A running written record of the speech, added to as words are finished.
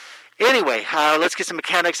Anyway, let's get some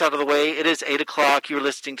mechanics out of the way. It is 8 o'clock. You're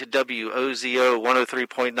listening to WOZO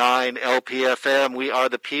 103.9 LPFM. We are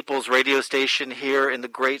the People's radio station here in the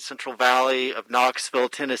great Central Valley of Knoxville,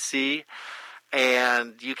 Tennessee.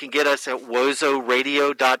 And you can get us at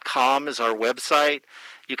WOZORadio.com is our website.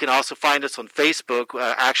 You can also find us on Facebook.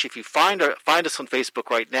 Actually, if you find us on Facebook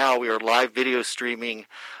right now, we are live video streaming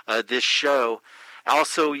this show.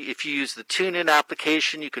 Also, if you use the TuneIn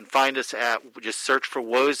application, you can find us at, just search for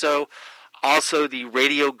WOZO. Also, the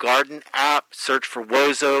Radio Garden app, search for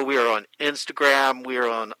WOZO. We are on Instagram. We are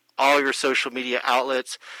on all your social media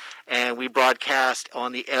outlets. And we broadcast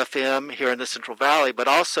on the FM here in the Central Valley, but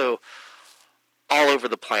also all over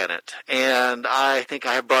the planet. And I think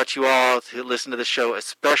I have brought you all to listen to the show a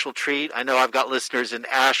special treat. I know I've got listeners in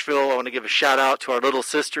Asheville. I want to give a shout out to our little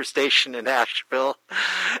sister station in Asheville.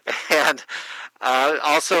 And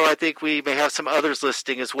also, I think we may have some others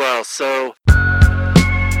listening as well. So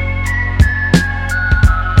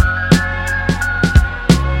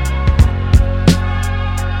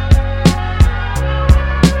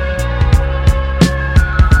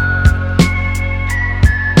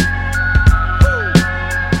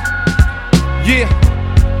yeah,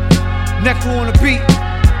 Necro on the beat.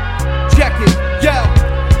 Check it, yo.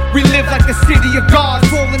 We live like the city of God,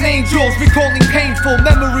 fallen angels, recalling painful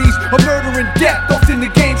memories of murder and death. Often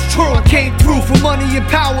the game's true. I came through for money and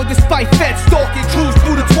power, despite feds stalking. Cruise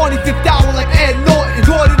through the 25th hour like Ed Norton.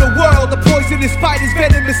 Caught in a world of poisonous fighters,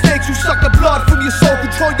 venom mistakes. You suck the blood from your soul,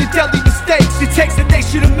 control your deadly mistakes. It takes a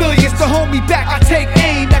nation of millions to hold me back. I take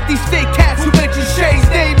aim at these fake cats who mention Shay's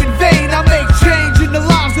name in vain. I make change in the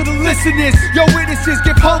lives of the listeners. Yo, witnesses,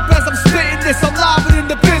 give hope as I'm spitting this. I'm live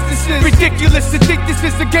in the businesses. Ridiculous to think this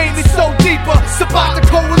is the game. It's so deeper. Survive the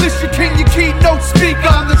coalition, can you keynote speaker?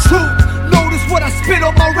 I'm the truth. Notice what I spit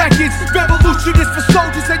on my records. Revolution is for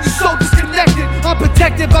soldiers and you so disconnected. I'm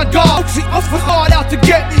protected by God. I'm for hard out to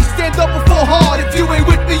get me. Stand up before hard. If you ain't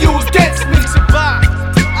with me, you against me. Survive.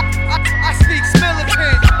 I speak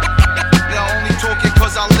militant. They're only talking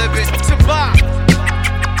cause I live it. Survive.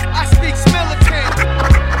 I speak militant.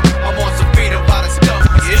 I'm on some freedom by the stuff.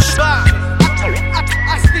 Survive.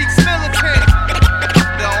 I speak militant.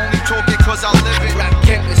 Cause I live it. Rap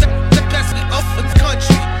campus, the best of the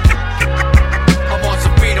country. I'm on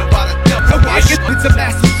some freedom by the devil. It's a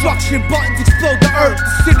mass destruction, buttons explode the earth,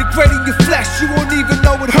 disintegrating your flesh. You won't even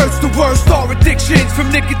know it hurts. The worst are addictions,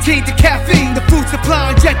 from nicotine to caffeine. The food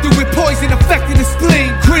supply injected with poison, affecting the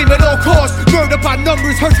spleen. Cream at all costs, murder by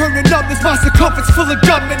numbers, hurt turning numbness. My circumference full of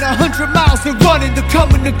gunmen, 100 miles and running. The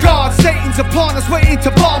coming of God, Satan's upon us, waiting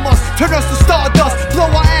to bomb us, turn us to stardust, blow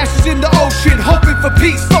our ashes in the ocean, hoping for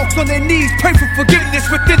peace. Folks on their knees, pray for forgiveness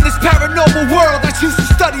within this paranormal world. I choose to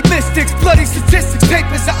study mystics, bloody statistics,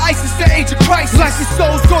 papers of ISIS, the age of crisis. License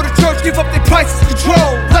souls go to church, give up their prices,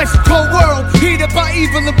 control. Life's a cold world, heated by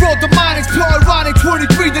evil and broad demonics. Pure ironic,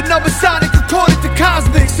 23, the number sonic, according to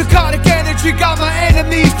cosmic. Psychotic energy got my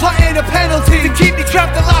enemies plotting a penalty to keep me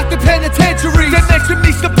trapped and locked in penitentiaries. They mention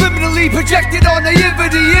me subliminally, projected on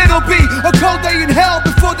naivety. It'll be a cold day in hell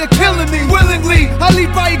before they're killing me. Willingly, I lead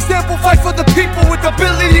by example, fight for the people with the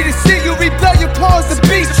ability to see you, rebel your cause and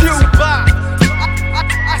beat you. Survive.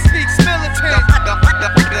 I speak militant.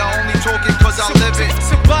 They're only talking cause I live it.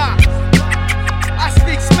 Survive. I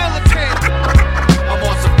speak militant. I'm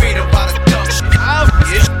on some freedom by the duck. I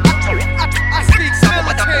speak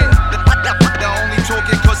militant. They're only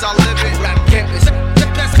talking cause I live it. Rap campus, the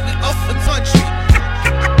best of the country.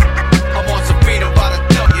 I'm on some freedom by the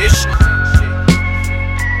duck.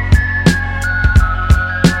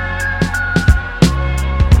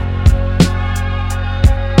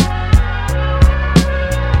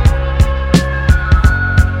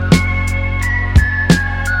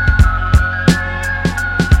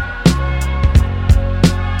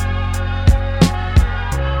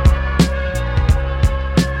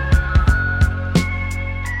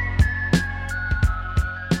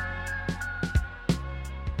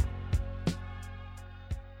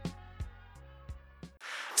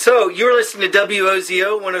 So, you're listening to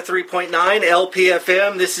WOZO 103.9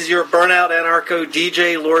 LPFM. This is your burnout anarcho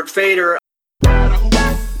DJ, Lord Fader.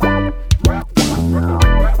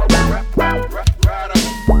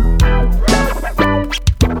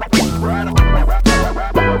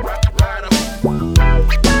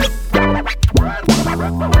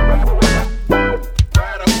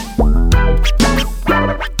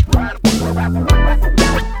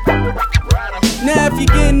 Now if you're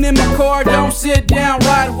getting in my car, don't sit down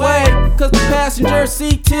right away, cause the passenger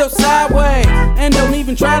seat tilts sideways. And don't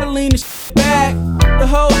even try to lean the shit back. The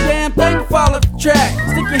whole damn thing will fall off the track.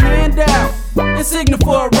 Stick your hand out and signal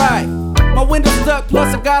for a ride. My window's stuck,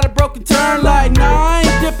 plus I got a broken turn light. Nah, I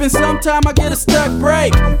ain't dipping slipping, sometime I get a stuck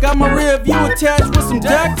brake. Got my rear view attached with some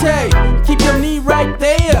duct tape. Keep your knee right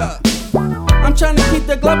there. I'm trying to keep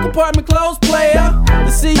the glove compartment closed, player.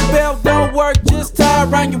 The seatbelt don't work, just tie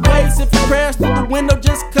around your waist. If you crash through the window,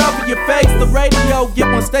 just cover your face. The radio,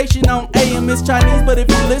 get one station on AM. It's Chinese, but if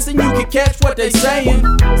you listen, you can catch what they saying.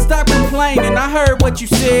 Stop complaining, I heard what you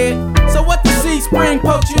said. So what the C-spring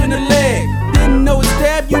poked you in the leg? Didn't know it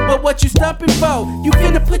stabbed you, but what you stopping for? You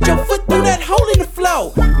finna put your foot through that hole in the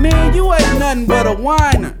floor. Man, you ain't nothing but a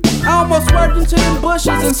whiner. I almost swerved into them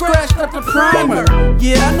bushes and scratched up the primer.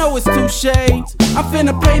 Yeah, I know it's two shades. I'm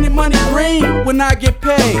finna paint it money green when I get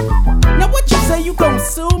paid. Now what you say, you gon'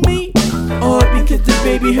 sue me? Oh, because the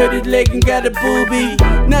baby hurt his leg and got a boobie.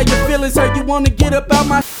 Now your feelings hurt, you wanna get up out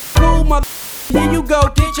my cool mother. Here you go,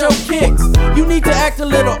 get your kicks. You need to act a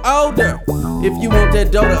little older. If you want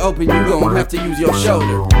that door to open, you gon' have to use your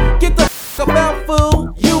shoulder. Get the f*** about,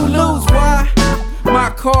 fool. You lose, why?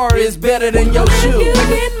 My car is better than your shoes. You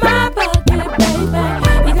get my bucket, baby.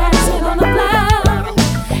 You gotta sit on the floor.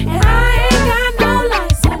 And I ain't got no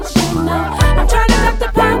license, you know. I'm trying to duck the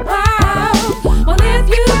pow-pow. Well, if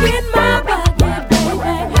you get my bucket, baby,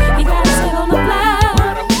 you gotta sit on the floor.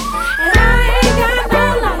 And I ain't got no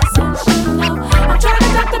license, you know. I'm trying to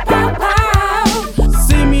duck the pow-pow.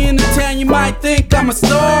 See me in the town, you might think I'm a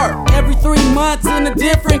star. Every 3 months in a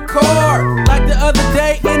different car. Like the other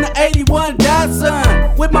day in the 81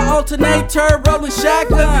 Datsun, with my alternator rolling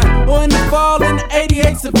shotgun. Or in the fall in the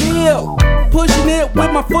 88 Seville, pushing it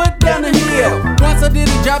with my foot down the hill. Once I did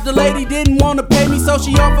a job, the lady didn't want to pay me, so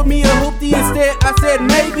she offered me a hoopty instead. I said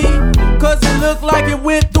maybe, cause it looked like it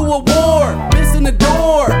went through a war. Missing the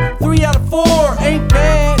door, 3 out of 4 ain't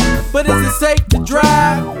bad, but is it safe to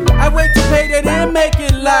drive? I wait to pay that and make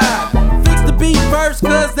it live. Fix the beat first,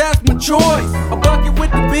 cause that's my choice. A bucket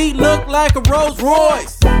with the beat looked like a Rolls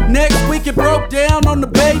Royce. Next week it broke down on the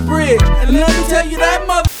Bay Bridge, and let me tell you that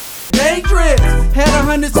mother dangerous. Had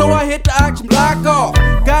 100, so I hit the auction block off.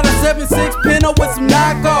 Got a 7.6 Pinto with some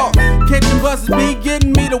knockoff. Catching buses be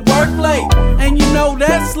getting me to work late, and you know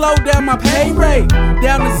that slowed down my pay rate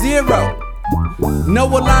down to 0. No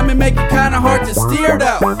alignment make it kinda hard to steer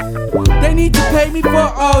though. They need to pay me for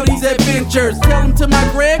all these adventures. Tell them to my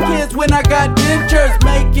grandkids when I got dentures.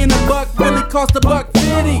 Making a buck really cost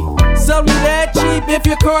 $1.50. So me that cheap if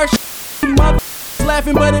your car mother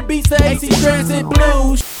laughing, but it beats the AC Transit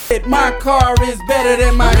blues. Shit, my car is better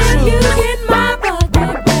than my shoes. You get my bucket,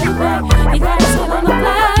 baby. You gotta sit on the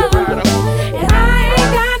floor. And I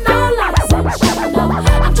ain't got no license, you know.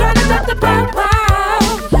 I'm trying to duck the pow-pow.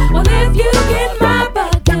 Well, if you get my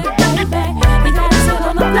bucket, baby, you gotta sit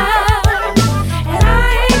on the floor. And I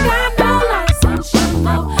ain't got no license, you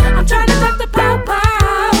know. I'm trying to duck the pow-pow.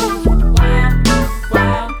 Wow, wow,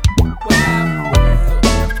 wow, wow.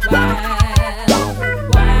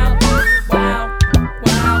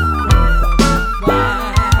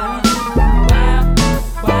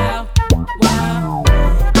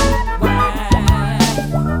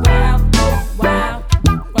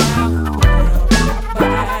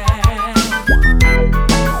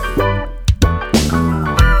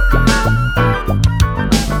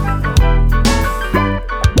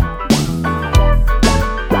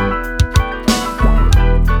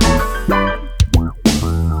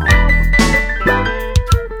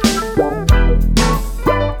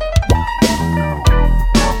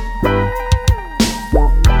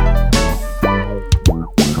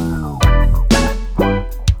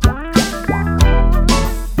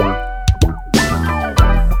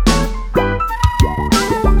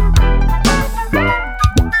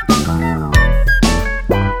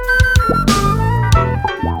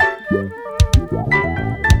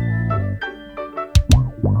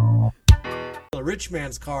 Rich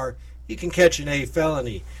man's car, you can catch an A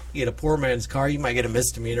felony. You get a poor man's car, you might get a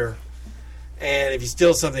misdemeanor. And if you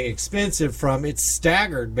steal something expensive from, it's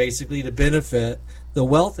staggered basically to benefit the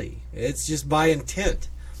wealthy. It's just by intent.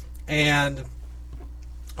 And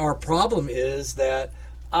our problem is that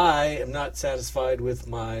I am not satisfied with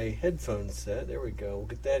my headphone set. There we go. We'll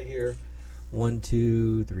get that here. 1,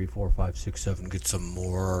 2, 3, 4, 5, 6, 7. Get some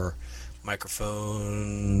more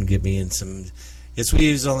microphone. Get me in some. Yes, we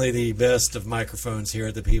use only the best of microphones here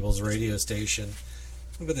at the People's Radio Station.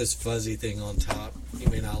 Look at this fuzzy thing on top. You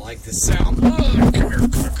may not like this sound. Oh,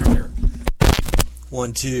 come here.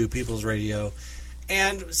 1, 2, People's Radio.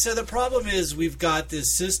 And so the problem is we've got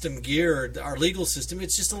this system geared, our legal system,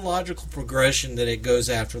 it's just a logical progression that it goes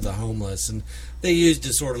after the homeless. And they use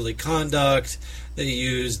disorderly conduct. They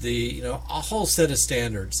use a whole set of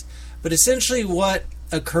standards. But essentially what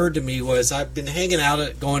occurred to me was I've been hanging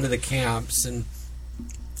out going to the camps and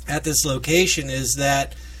at this location is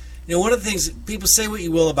that You know, one of the things, people say what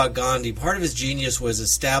you will about Gandhi, part of his genius was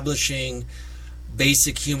establishing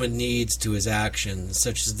basic human needs to his actions,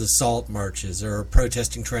 such as the salt marches or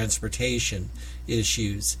protesting transportation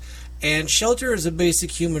issues. And shelter is a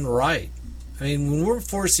basic human right. I mean, when we're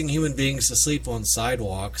forcing human beings to sleep on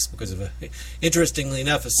sidewalks, because of interestingly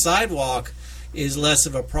enough, a sidewalk is less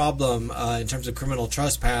of a problem in terms of criminal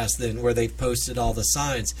trespass than where they've posted all the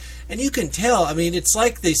signs. And you can tell, I mean, it's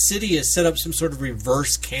like the city has set up some sort of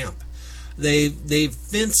reverse camp. They've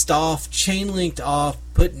fenced off, chain linked off,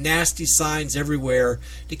 put nasty signs everywhere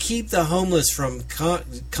to keep the homeless from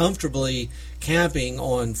comfortably camping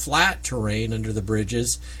on flat terrain under the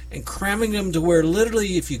bridges, and cramming them to where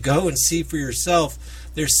literally, if you go and see for yourself,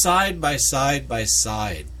 they're side by side by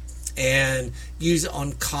side and used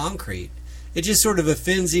on concrete. It just sort of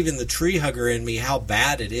offends even the tree hugger in me how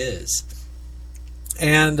bad it is.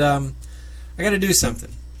 And I got to do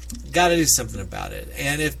something. Got to do something about it.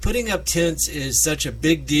 And if putting up tents is such a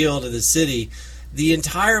big deal to the city, the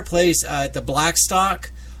entire place at the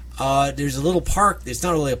Blackstock, there's a little park. It's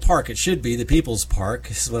not really a park. It should be the People's Park.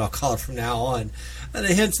 This is what I'll call it from now on. And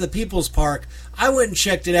hence the People's Park. I went and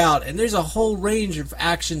checked it out, and there's a whole range of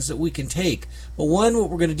actions that we can take. But what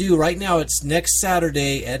we're going to do right now, it's next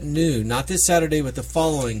Saturday at noon. Not this Saturday, but the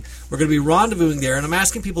following. We're going to be rendezvousing there, and I'm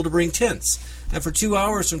asking people to bring tents. And for 2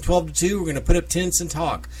 hours from 12 to 2, we're going to put up tents and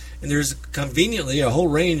talk. And there's conveniently a whole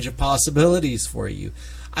range of possibilities for you.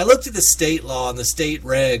 I looked at the state law and the state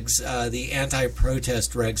regs, the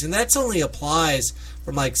anti-protest regs, and that's only applies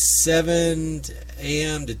from like 7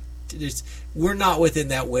 a.m. to... We're not within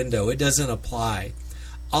that window. It doesn't apply.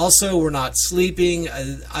 Also, we're not sleeping.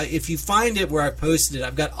 If you find it where I posted it,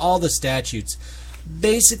 I've got all the statutes.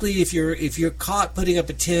 Basically, if you're caught putting up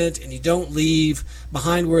a tent and you don't leave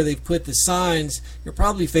behind where they've put the signs, you're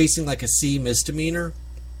probably facing like a C misdemeanor.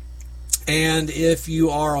 And if you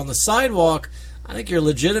are on the sidewalk, I think you're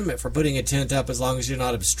legitimate for putting a tent up as long as you're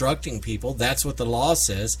not obstructing people. That's what the law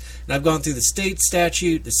says. And I've gone through the state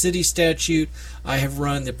statute, the city statute. I have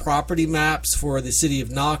run the property maps for the city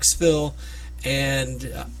of Knoxville.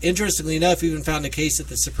 And interestingly enough, even found a case that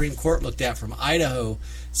the Supreme Court looked at from Idaho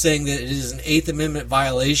saying that it is an Eighth Amendment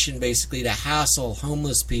violation basically to hassle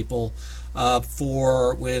homeless people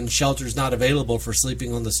for when shelter's not available for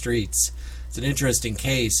sleeping on the streets. It's an interesting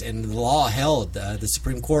case, and the law held. The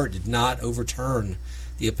Supreme Court did not overturn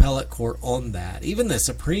the appellate court on that. Even the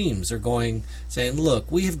Supremes are saying,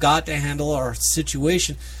 look, we have got to handle our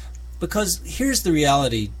situation, because here's the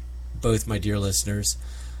reality, both my dear listeners.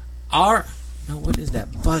 What is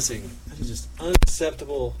that buzzing? That is just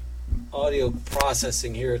unacceptable audio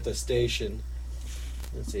processing here at the station.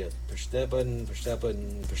 Let's see it. Push that button, push that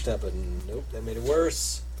button, push that button. Nope, that made it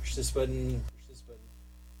worse. Push this button.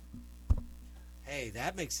 Hey,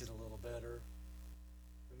 that makes it a little better.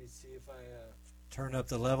 Let me see if I turn up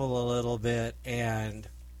the level a little bit. And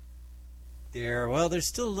there's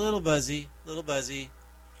still a little buzzy.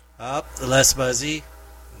 Up, less buzzy.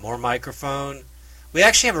 More microphone. We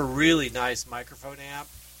actually have a really nice microphone amp.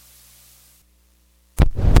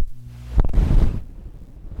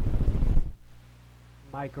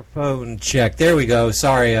 Microphone check. There we go.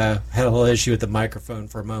 Sorry, I had a little issue with the microphone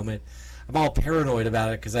for a moment. I'm all paranoid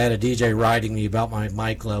about it because I had a DJ writing me about my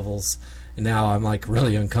mic levels, and now I'm like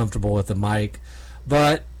really uncomfortable with the mic.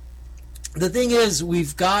 But the thing is,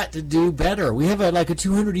 we've got to do better. We have a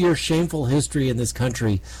 200-year shameful history in this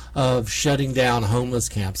country of shutting down homeless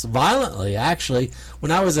camps violently. Actually,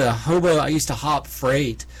 when I was a hobo, I used to hop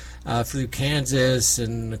freight through Kansas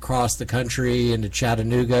and across the country into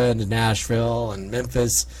Chattanooga and to Nashville and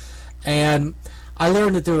Memphis, and I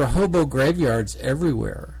learned that there were hobo graveyards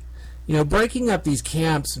everywhere. You know, breaking up these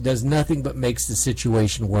camps does nothing but makes the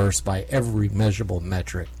situation worse by every measurable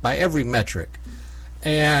metric,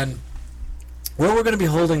 And where we're going to be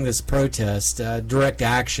holding this protest, direct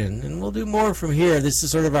action, and we'll do more from here. This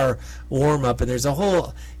is sort of our warm-up, and there's a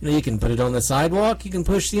whole, you can put it on the sidewalk, you can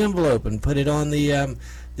push the envelope and put it on the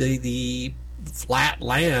flat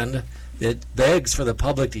land that begs for the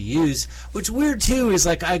public to use. What's weird, too, is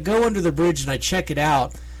I go under the bridge and I check it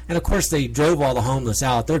out, and of course they drove all the homeless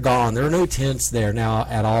out. They're gone. There are no tents there now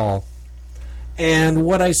at all. And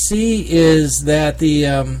what I see is that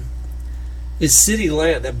is city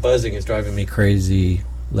land. That buzzing is driving me crazy.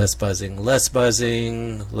 Less buzzing.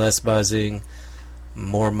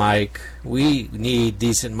 More mic. We need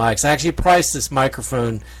decent mics. I actually priced this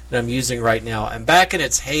microphone that I'm using right now, and back in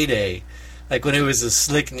its heyday, like when it was a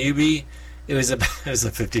slick newbie, it was a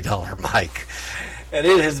 $50 mic. And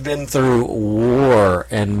it has been through war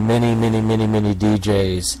and many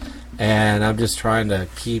DJs. And I'm just trying to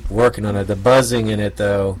keep working on it. The buzzing in it,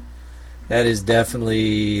 though, That is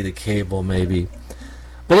definitely the cable, maybe.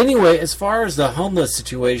 But anyway, as far as the homeless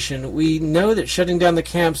situation, we know that shutting down the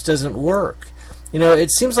camps doesn't work. You know, it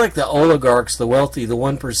seems like the oligarchs, the wealthy, the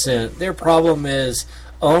 1%, their problem is,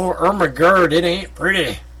 oh my God, it ain't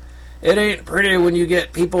pretty. It ain't pretty when you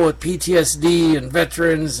get people with PTSD and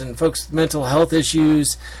veterans and folks with mental health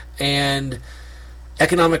issues and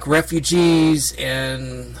economic refugees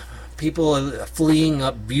and people fleeing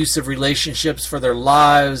abusive relationships for their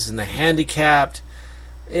lives and the handicapped.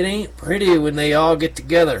 It ain't pretty when they all get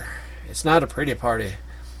together. It's not a pretty party.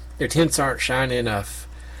 Their tints aren't shiny enough.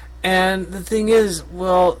 And the thing is,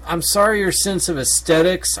 well, I'm sorry your sense of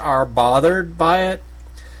aesthetics are bothered by it,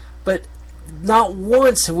 but not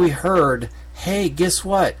once have we heard, hey, guess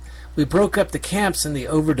what? We broke up the camps and the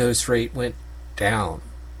overdose rate went down.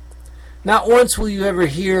 Not once will you ever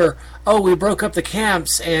hear, oh, we broke up the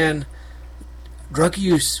camps and drug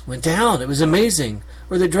use went down. It was amazing.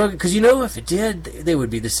 Or the drug, because you know if it did,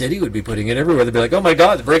 the city would be putting it everywhere. They'd be like, oh my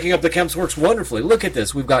God, breaking up the camps works wonderfully. Look at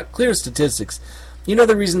this. We've got clear statistics. You know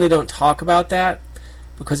the reason they don't talk about that?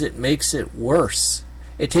 Because it makes it worse.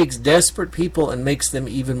 It takes desperate people and makes them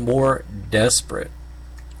even more desperate.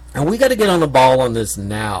 And we got to get on the ball on this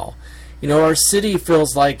now. You know, our city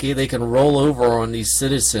feels like they can roll over on these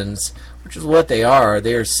citizens, which is what they are.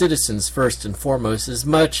 They are citizens first and foremost, as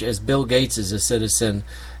much as Bill Gates is a citizen.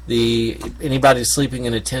 Anybody sleeping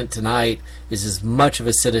in a tent tonight is as much of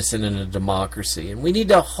a citizen in a democracy. And we need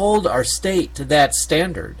to hold our state to that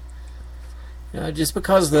standard. Just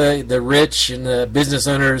because the rich and the business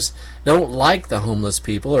owners don't like the homeless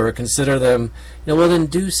people or consider them, well, then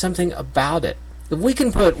do something about it. If we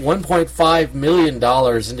can put $1.5 million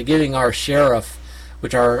into giving our sheriff,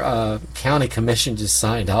 which our county commission just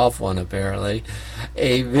signed off on apparently,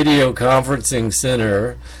 a video conferencing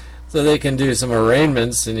center so they can do some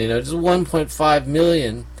arraignments and, just $1.5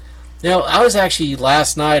 million. Now, I was actually,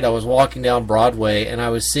 last night, I was walking down Broadway, and I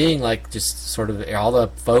was seeing, just sort of all the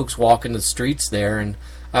folks walking the streets there, and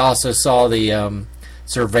I also saw the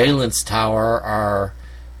surveillance tower our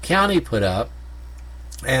county put up,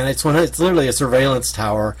 and it's literally a surveillance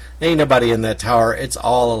tower. There ain't nobody in that tower. It's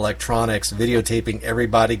all electronics, videotaping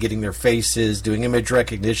everybody, getting their faces, doing image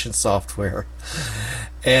recognition software,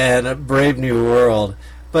 and a brave new world.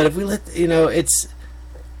 But if we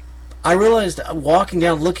I realized walking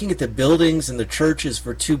down, looking at the buildings and the churches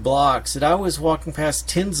for 2 blocks, that I was walking past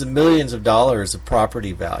tens of millions of dollars of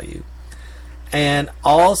property value. And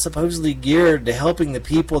all supposedly geared to helping the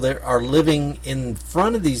people that are living in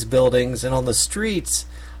front of these buildings and on the streets,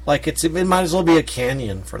 like it might as well be a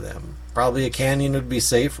canyon for them. Probably a canyon would be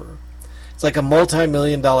safer. It's like a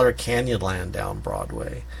multi-million-dollar canyon land down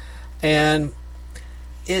Broadway. And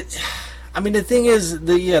the thing is,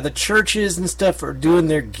 the churches and stuff are doing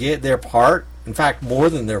their part. In fact, more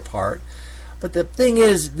than their part. But the thing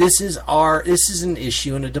is, this is an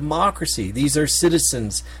issue in a democracy. These are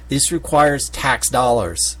citizens. This requires tax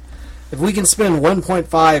dollars. If we can spend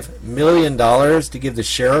 $1.5 million to give the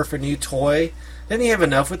sheriff a new toy, doesn't he have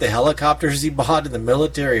enough with the helicopters he bought and the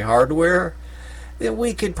military hardware? Then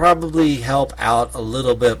we could probably help out a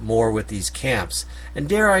little bit more with these camps. And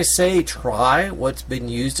dare I say, try what's been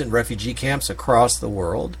used in refugee camps across the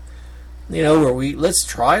world. Let's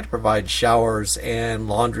try to provide showers and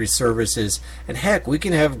laundry services. And heck, we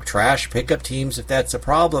can have trash pickup teams if that's a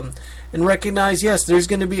problem. And recognize, yes, there's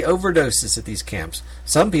going to be overdoses at these camps.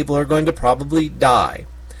 Some people are going to probably die.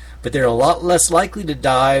 But they're a lot less likely to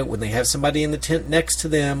die when they have somebody in the tent next to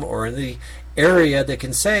them or in the area that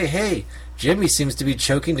can say, hey, Jimmy seems to be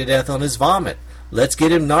choking to death on his vomit. Let's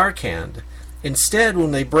get him Narcaned. Instead,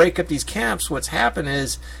 when they break up these camps, what's happened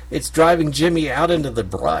is it's driving Jimmy out into the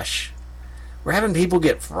brush. We're having people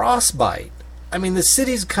get frostbite. The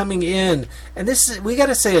city's coming in, and we got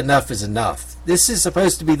to say enough is enough. This is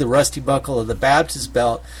supposed to be the rusty buckle of the Baptist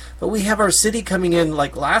belt, but we have our city coming in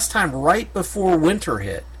like last time, right before winter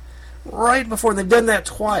hit. Right before, and they've done that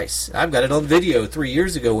twice. I've got it on video 3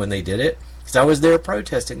 years ago when they did it, because I was there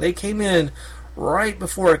protesting. They came in right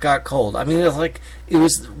before it got cold. It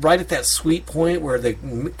was right at that sweet point where it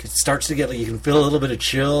starts to get, you can feel a little bit of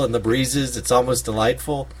chill and the breezes. It's almost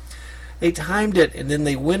delightful. They timed it, and then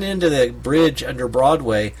they went into the bridge under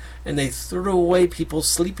Broadway, and they threw away people's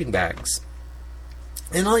sleeping bags.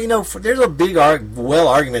 And there's a big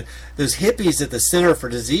argument. Those hippies at the Center for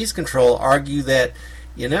Disease Control argue that,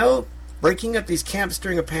 breaking up these camps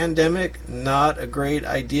during a pandemic, not a great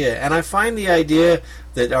idea. And I find the idea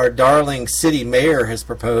that our darling city mayor has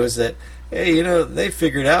proposed that, hey, they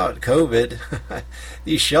figured out COVID.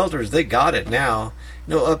 These shelters, they got it now.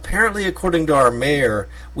 Apparently, according to our mayor,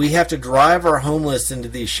 we have to drive our homeless into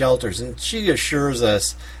these shelters, and she assures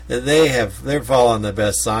us that they're following the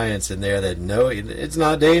best science in there, that no, it's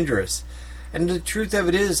not dangerous. And the truth of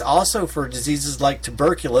it is also for diseases like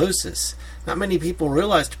tuberculosis. Not many people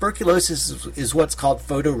realize tuberculosis is what's called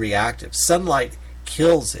photoreactive. Sunlight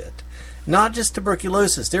kills it. Not just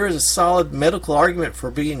tuberculosis. There is a solid medical argument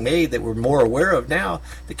for being made that we're more aware of now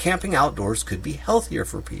that camping outdoors could be healthier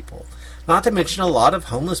for people. Not to mention a lot of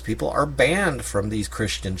homeless people are banned from these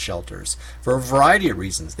Christian shelters for a variety of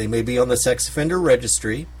reasons. They may be on the sex offender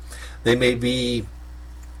registry. They may be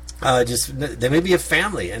they may be a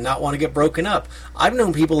family and not want to get broken up. I've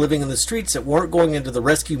known people living in the streets that weren't going into the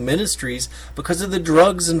rescue ministries because of the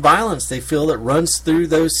drugs and violence they feel that runs through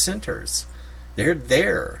those centers. They're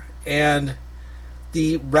there. And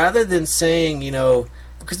rather than saying,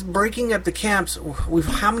 because breaking up the camps,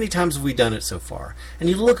 how many times have we done it so far? And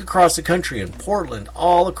you look across the country, in Portland,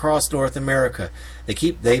 all across North America,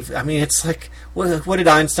 it's like, what did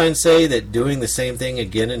Einstein say? That doing the same thing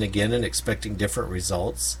again and again and expecting different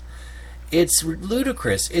results? It's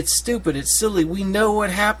ludicrous. It's stupid. It's silly. We know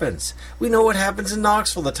what happens. We know what happens in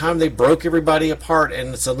Knoxville. The time they broke everybody apart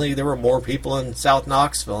and suddenly there were more people in South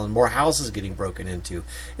Knoxville and more houses getting broken into.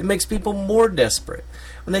 It makes people more desperate.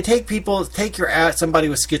 When they take somebody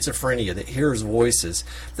with schizophrenia that hears voices,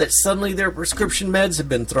 that suddenly their prescription meds have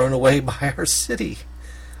been thrown away by our city.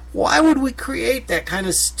 Why would we create that kind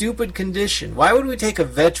of stupid condition? Why would we take a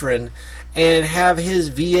veteran and have his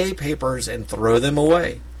VA papers and throw them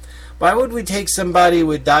away? Why would we take somebody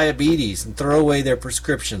with diabetes and throw away their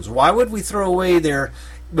prescriptions? Why would we throw away their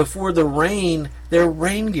rain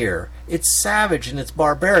gear? It's savage and it's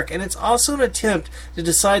barbaric, and it's also an attempt to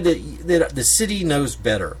decide that the city knows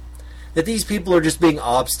better. That these people are just being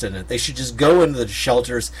obstinate. They should just go into the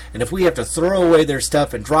shelters, and if we have to throw away their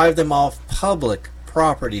stuff and drive them off public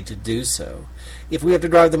property to do so, if we have to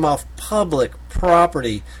drive them off public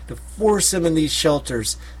property to force them in these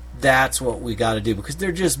shelters, that's what we got to do, because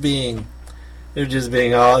they're just being they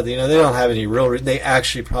don't have any real reason. They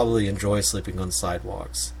actually probably enjoy sleeping on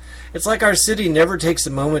sidewalks. It's like our city never takes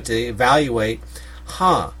a moment to evaluate,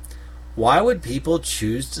 why would people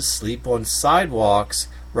choose to sleep on sidewalks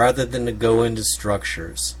rather than to go into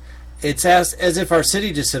structures? It's as if our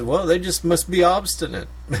city just said, well, they just must be obstinate.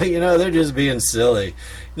 They're just being silly.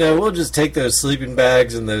 We'll just take those sleeping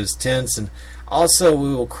bags and those tents, and also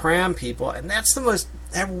we will cram people. And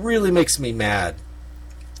that really makes me mad,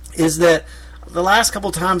 is that the last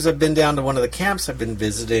couple times I've been down to one of the camps I've been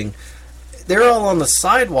visiting, they're all on the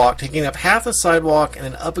sidewalk, taking up half the sidewalk and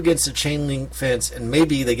then up against a chain link fence, and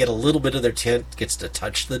maybe they get a little bit of their tent gets to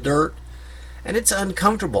touch the dirt. And it's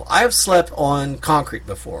uncomfortable. I have slept on concrete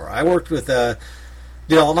before. I worked with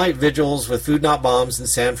did all-night vigils with Food Not Bombs in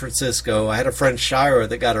San Francisco. I had a friend, Shira,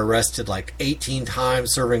 that got arrested like 18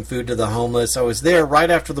 times serving food to the homeless. I was there right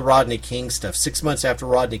after the Rodney King stuff, 6 months after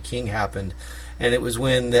Rodney King happened. And it was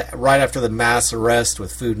right after the mass arrest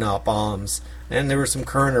with Food Not Bombs. And there were some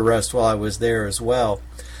current arrests while I was there as well.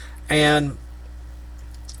 And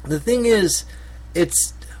the thing is, it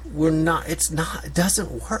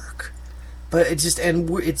doesn't work. But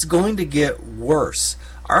it's going to get worse.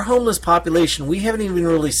 Our homeless population, we haven't even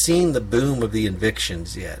really seen the boom of the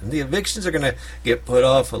evictions yet. And the evictions are going to get put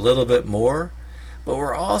off a little bit more. But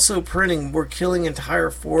we're killing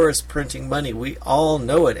entire forests printing money. We all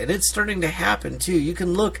know it. And it's starting to happen too. You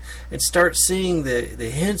can look and start seeing the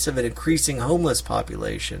hints of an increasing homeless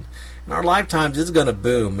population. In our lifetimes, it's going to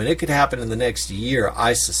boom. And it could happen in the next year,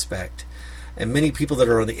 I suspect. And many people that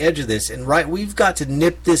are on the edge of this, and we've got to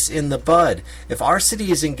nip this in the bud. If our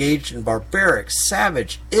city is engaged in barbaric,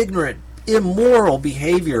 savage, ignorant, immoral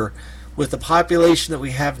behavior with the population that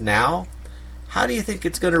we have now, how do you think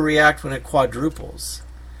it's going to react when it quadruples?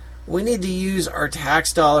 We need to use our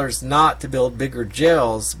tax dollars not to build bigger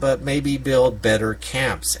jails, but maybe build better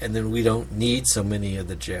camps, and then we don't need so many of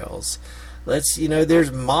the jails.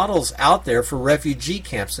 There's models out there for refugee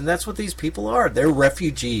camps, and that's what these people are. They're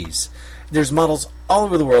refugees. There's models all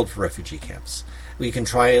over the world for refugee camps. We can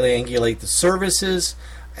triangulate the services,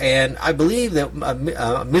 and I believe that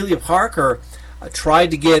Amelia Parker tried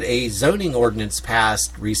to get a zoning ordinance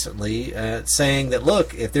passed recently saying that,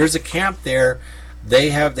 look, if there's a camp there,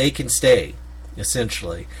 they can stay,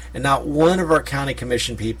 essentially. And not one of our county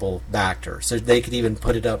commission people backed her, so they could even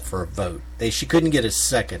put it up for a vote. She couldn't get a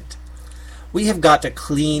second. We have got to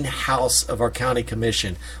clean house of our county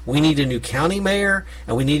commission. We need a new county mayor,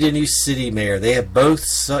 and we need a new city mayor. They have both,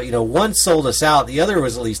 one sold us out. The other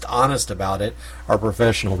was at least honest about it, our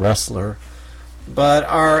professional wrestler.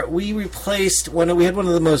 But we replaced we had one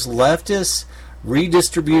of the most leftist,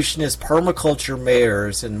 redistributionist permaculture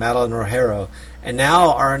mayors in Madeline Rogero, and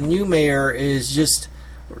now our new mayor is just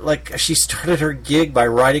like, she started her gig by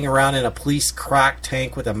riding around in a police crack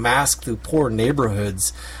tank with a mask through poor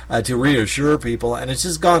neighborhoods to reassure people, and it's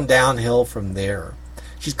just gone downhill from there.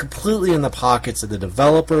 She's completely in the pockets of the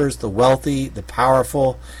developers, the wealthy, the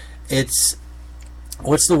powerful. It's,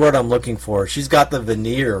 what's the word I'm looking for? She's got the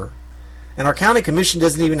veneer. And our county commission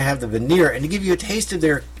doesn't even have the veneer. And to give you a taste of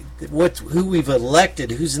who we've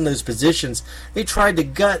elected, who's in those positions, they tried to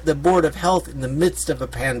gut the Board of Health in the midst of a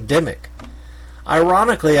pandemic.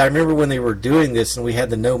 Ironically, I remember when they were doing this and we had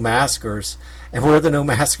the no maskers, and where the no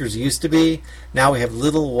maskers used to be, now we have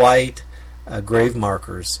little white grave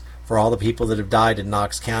markers for all the people that have died in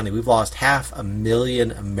Knox County. We've lost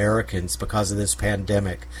 500,000 Americans because of this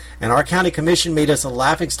pandemic. And our county commission made us a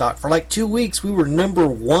laughingstock. For like 2 weeks, we were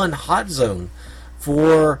 #1 hot zone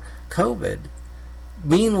for COVID.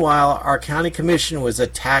 Meanwhile, our county commission was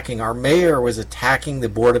our mayor was attacking the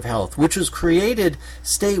Board of Health, which was created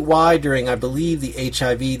statewide during, I believe, the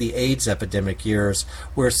HIV, the AIDS epidemic years,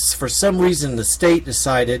 where for some reason the state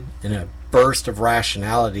decided, in a burst of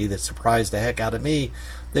rationality that surprised the heck out of me,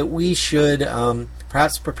 that we should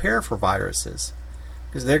perhaps prepare for viruses,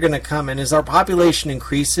 because they're going to come, and as our population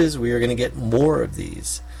increases, we are going to get more of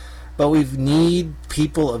these. But we need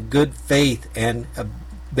people of good faith and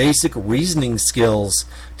basic reasoning skills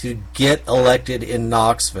to get elected in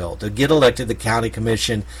Knoxville, to get elected the county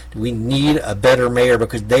commission. We need a better mayor,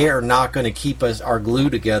 because they are not going to keep our glue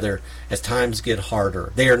together as times get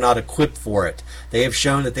harder. They are not equipped for it. They have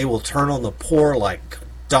shown that they will turn on the poor like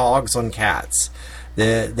dogs on cats.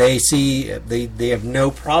 They have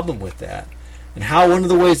no problem with that. And one of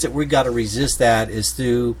the ways that we got to resist that is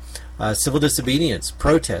through civil disobedience,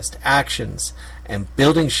 protest, actions, and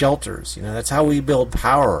building shelters. That's how we build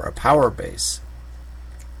power, a power base.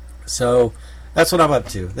 So that's what I'm up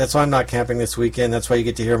to. That's why I'm not camping this weekend. That's why you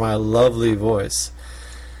get to hear my lovely voice.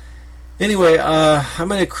 Anyway, I'm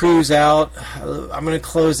going to cruise out. I'm going to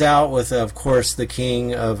close out with, of course, the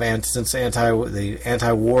king of the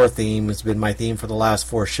anti-war theme has been my theme for the last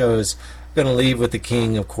 4 shows. I'm going to leave with the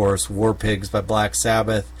king, of course, War Pigs by Black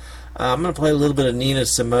Sabbath. I'm going to play a little bit of Nina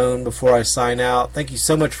Simone before I sign out. Thank you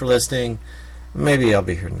so much for listening. Maybe I'll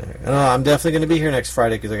be here next. I'm definitely going to be here next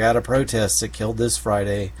Friday, because I got a protest that killed this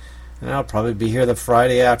Friday, and I'll probably be here the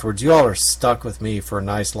Friday afterwards. You all are stuck with me for a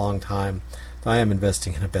nice long time. I am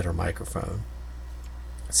investing in a better microphone.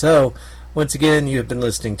 So, once again, you have been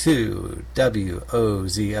listening to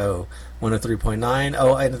WOZO 103.9.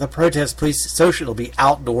 Oh, and the protest, please, it'll be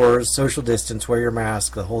outdoors, social distance, wear your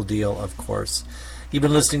mask, the whole deal, of course. You've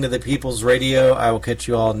been listening to the People's Radio. I will catch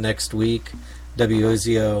you all next week.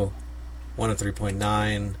 WOZO 103.9.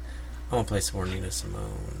 I'm going to play some more Nina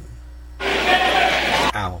Simone.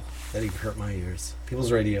 Ow, that even hurt my ears.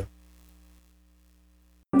 People's Radio.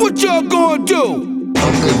 What y'all gonna do?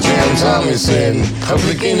 Uncle Jam Thomason,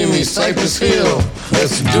 Public Enemy, Cypress Hill.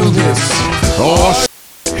 Let's do this. Oh,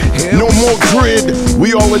 no more grid,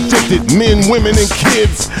 we all addicted, men, women, and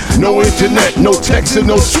kids. No internet, no text, and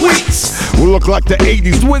no tweets. We look like the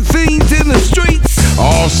 80s with fiends in the streets.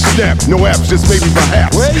 Oh snap, no apps, just maybe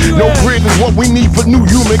perhaps. No grid is what we need for new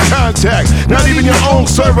human contact. Not even your own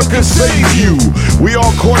server can save you. We all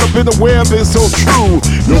caught up in the web, it's so true.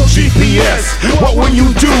 No GPS, what will you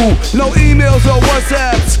do? No emails or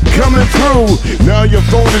WhatsApps coming through. Now your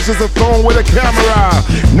phone is just a phone with a camera.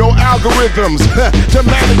 No algorithms to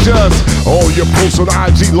manage us. All your posts on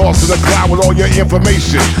IG lost in the cloud with all your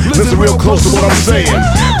information. Listen real close to what I'm saying.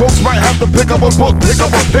 Folks might have to pick up a book, pick up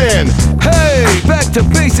a pen. Hey, back to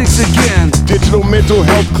basics again. Digital mental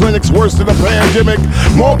health clinics worse than a pandemic.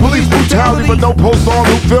 More police brutality, but no post on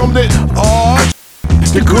who filmed it. Oh,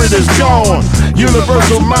 the grid is gone.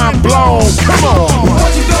 Universal mind blown. Come on.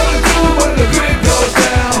 What you gonna do when the grid goes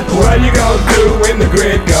down? What you gonna do when the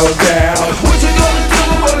grid goes down? What you gonna do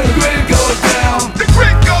when the grid goes down? The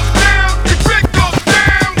grid goes down. The grid goes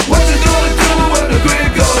down. What you gonna do when the grid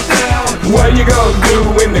goes down? What you gonna do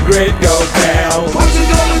when the grid goes down? What you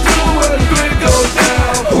gonna do when the grid goes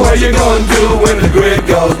down? What you gonna do when the grid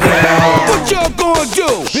goes down? What y'all gonna do?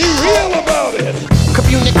 Be real about it.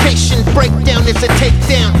 Communication breakdown is a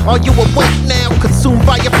takedown. Are you awake now? Consumed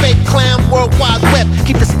by a fake clown. World Wide Web,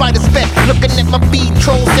 keep the spiders fed. Looking at my beat,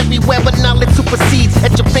 trolls everywhere, but knowledge supersedes.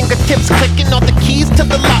 At your fingertips, clicking all the keys to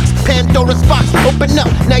the locks. Pandora's box, open up,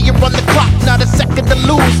 now you're on the clock. Not a second to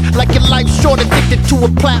lose. like your life short, addicted to a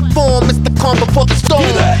platform. It's the calm before the storm.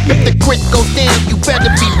 If the grid goes down, you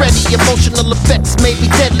better be ready. Emotional effects may be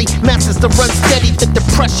deadly. Masses to run steady, the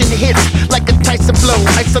depression hits like a Tyson blow.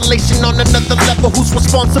 Isolation on another level, who's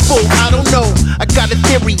responsible? I don't know. I got a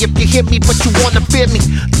theory, if you hear me but you wanna fear me,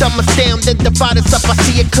 dumb us down, then divide us up, I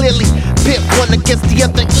see it clearly. Pit one against the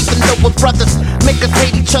other, even though we're brothers. Make us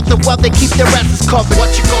hate each other while they keep their asses covered.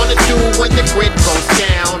 What you gonna do when the grid goes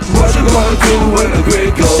down? What you gonna do when the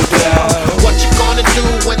grid goes down? What you gonna do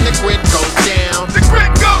when the grid goes down? The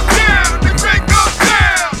grid goes down, the grid goes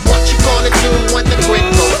down. What you gonna do when the grid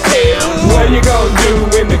goes down? What you gonna do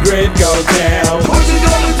when the grid goes down? What you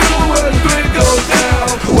gonna do when the grid goes down?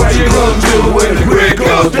 What you gonna do when the grid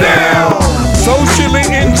goes down? Socially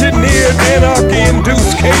engineered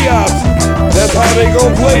anarchy-induced chaos. That's how they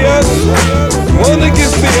gon' play us. One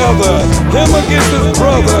against the other, him against his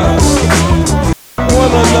brother,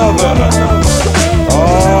 one another.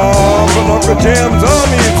 Oh, but Uncle Jam's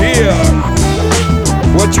army is here.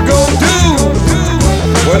 What you gon' do?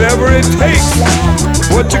 Whatever it takes.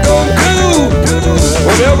 What you gon' do?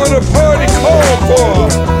 Whatever the party call for.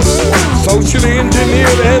 Socially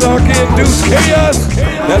engineered anarchy-induced chaos.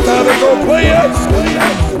 That's how they gon' play us.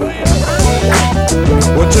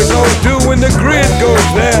 What you gonna do when the grid goes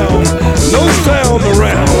down? No sound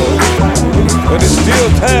around, but it's still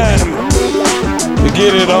time to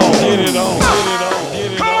get it on. Get it on.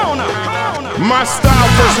 My style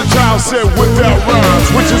versatile said without rhymes,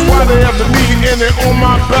 which is why they have the me in it on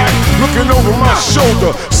my back, looking over my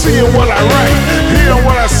shoulder, seeing what I write, hearing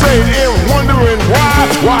what I say, and wondering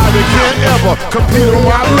why they can't ever compete on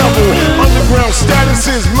my level. Underground status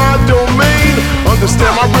is my domain.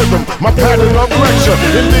 Understand my rhythm, my pattern of lecture,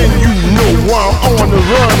 and then you know why I'm on the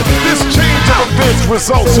run. This change of events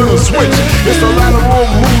results in a switch. It's the lateral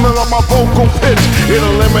movement of my vocal pitch. It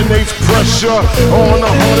eliminates pressure on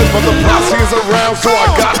the hunted, but the posse is around, so I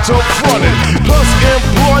got to front it. Plus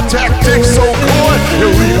employ tactics so good,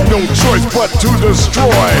 you leave no choice but to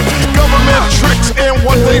destroy. Government tricks and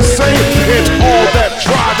what they say, and all that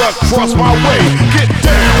try to cross my way. Get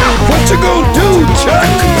down. What you gonna do, Chuck?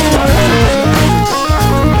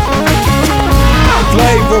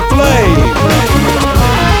 Flavor Flav,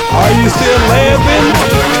 are you still laughing?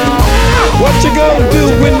 What you gonna do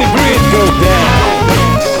when the grid goes down?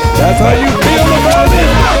 That's how you feel about it?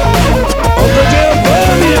 Uncle Jam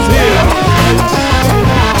Bunny is here.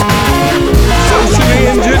 Socially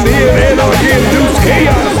engineered anarchy-induced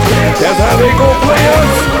chaos. That's how they gon' play us.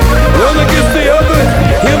 One against the other,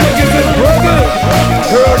 him against his brother,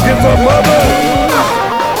 her against her mother.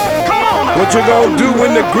 What you gonna do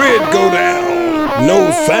when the grid go down?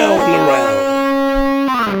 No sound around.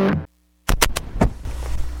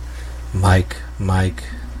 Mike,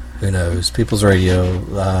 who knows? People's Radio.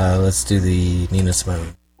 Let's do the Nina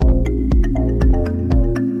Simone.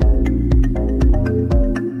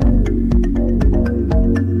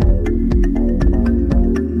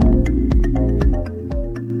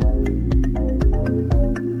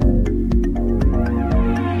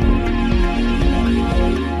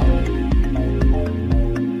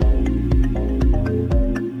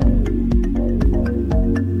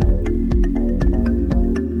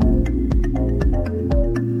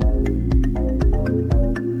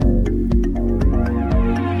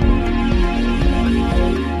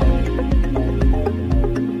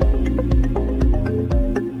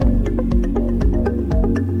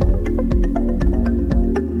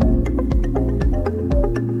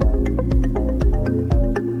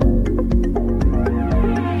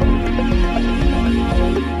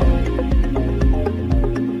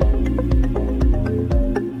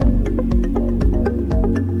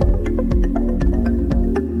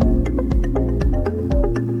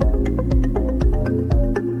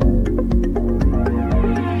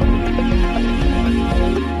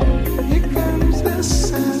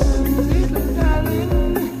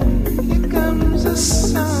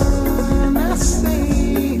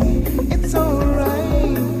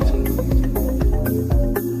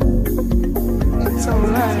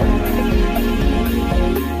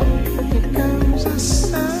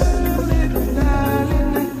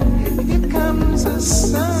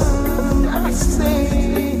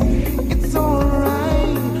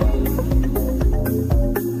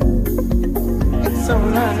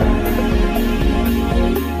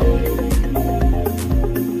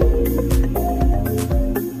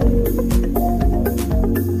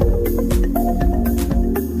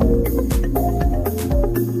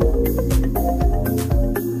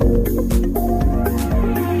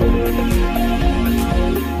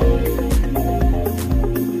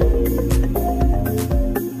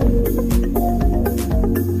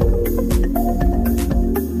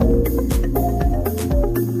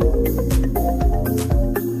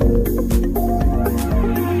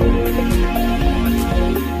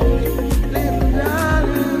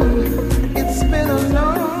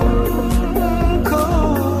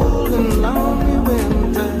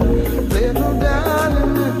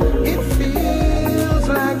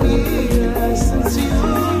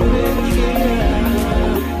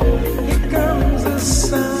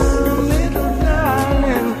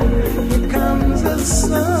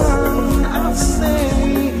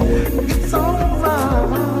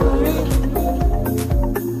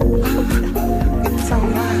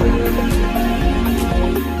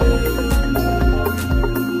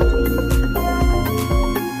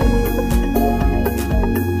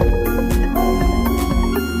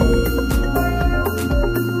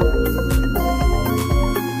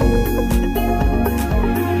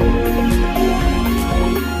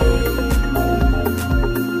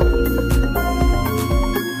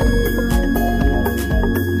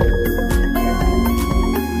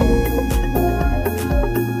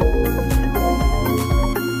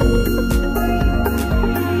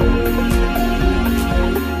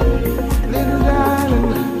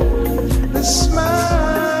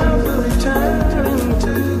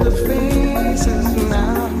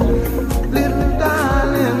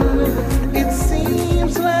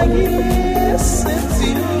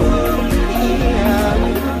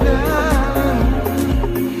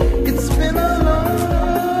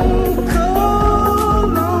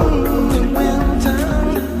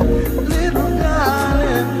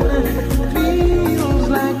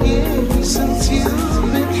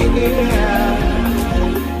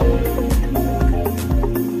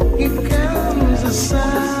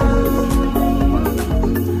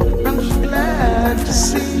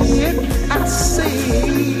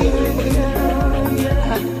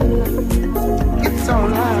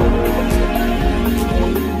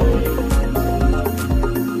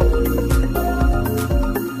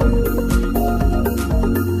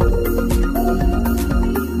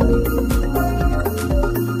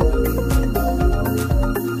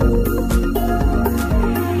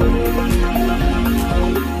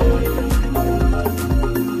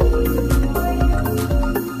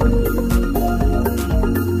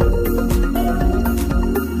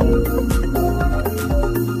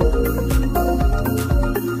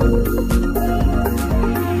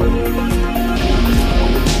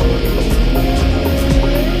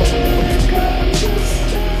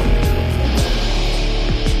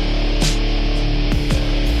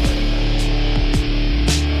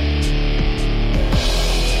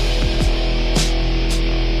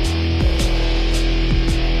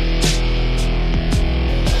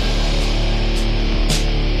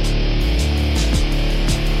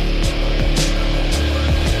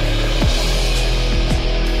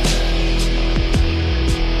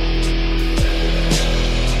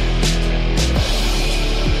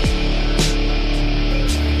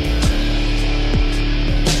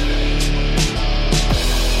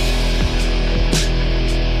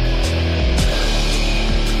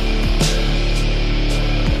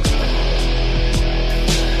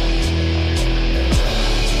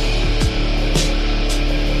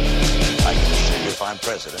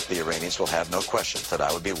 will have no question that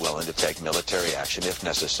I would be willing to take military action if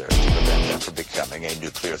necessary to prevent them from becoming a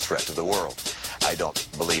nuclear threat to the world. I don't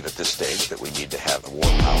believe at this stage that we need to have war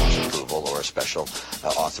powers approval or a special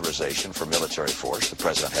authorization for military force. The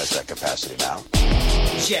president has that capacity now.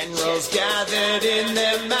 Generals gathered in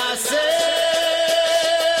their masses,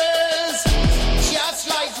 just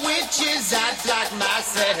like witches at black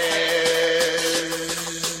masses.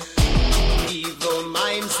 Evil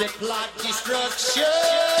minds that plot destruction,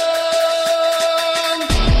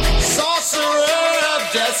 sorcerer of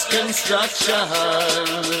death's construction.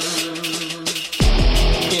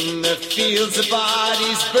 In the fields of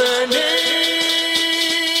bodies burning,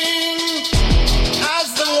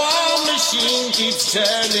 as the war machine keeps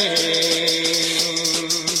turning.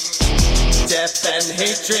 Death and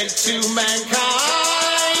hatred to mankind,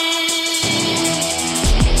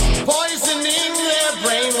 poisoning their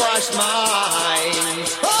brainwashed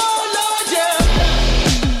minds. Oh Lord, yeah.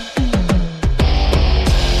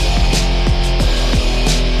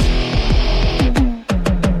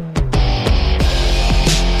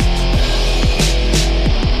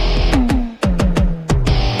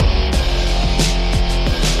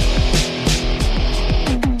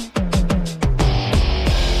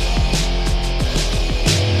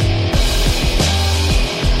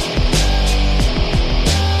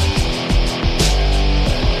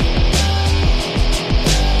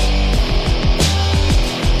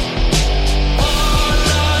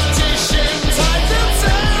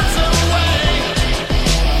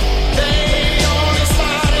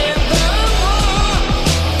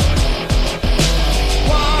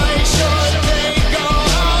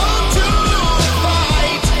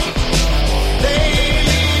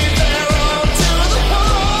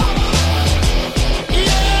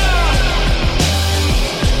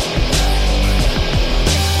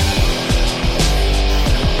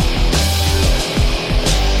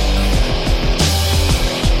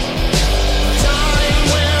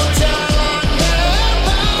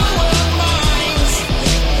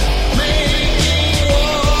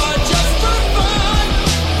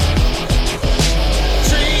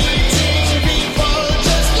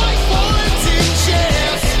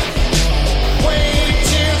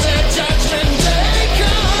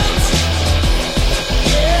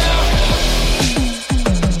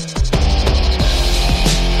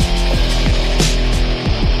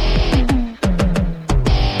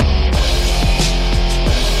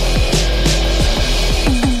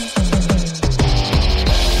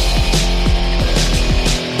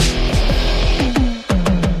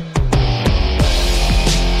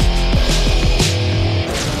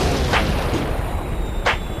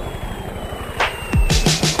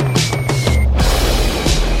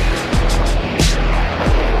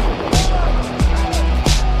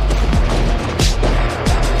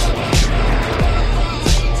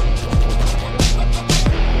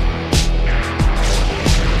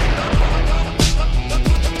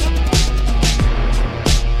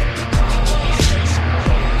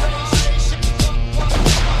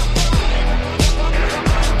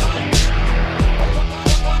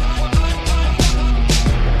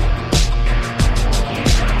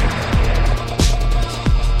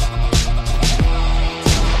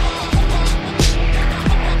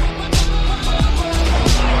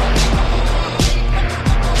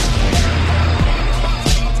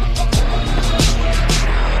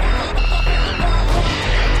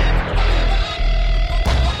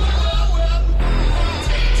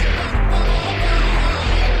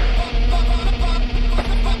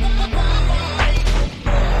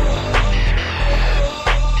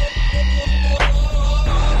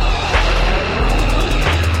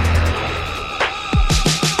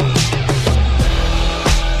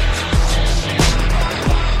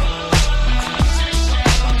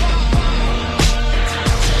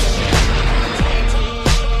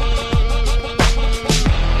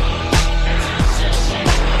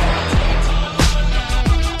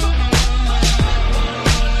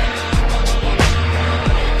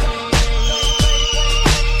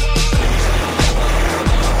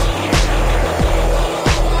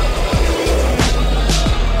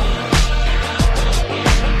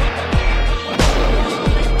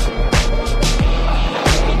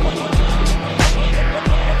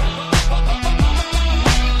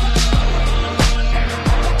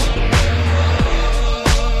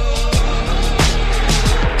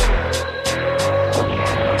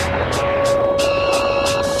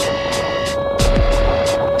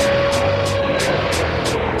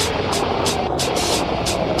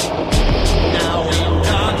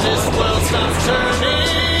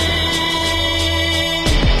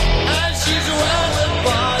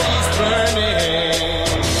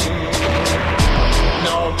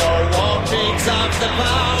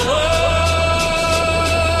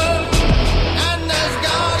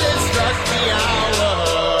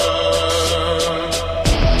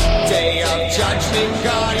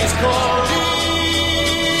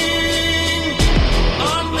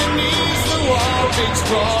 streets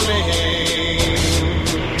crawling,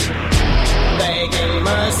 begging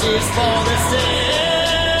mercies for the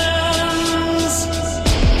sins.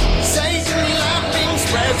 Satan laughing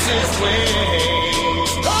spreads his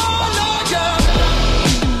wings. Oh Lord,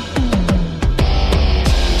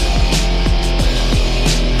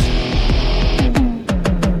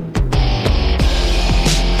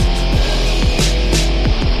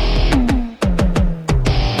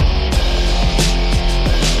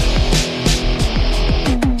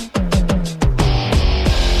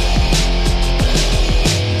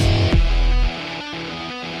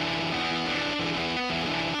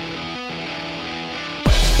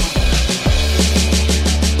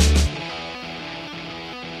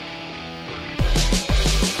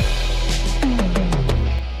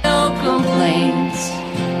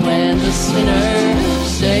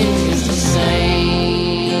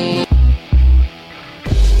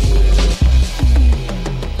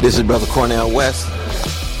 This is Brother Cornell West.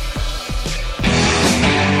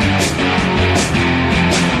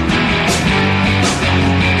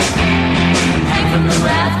 hang from the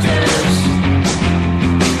rafters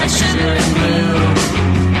and sugar and blue,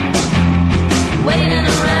 waiting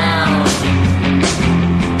around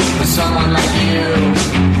for someone like you.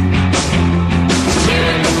 Here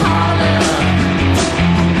in the parlor,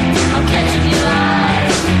 I'm catching your eye,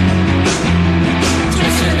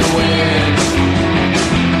 twisting the wind.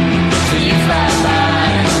 You fly by.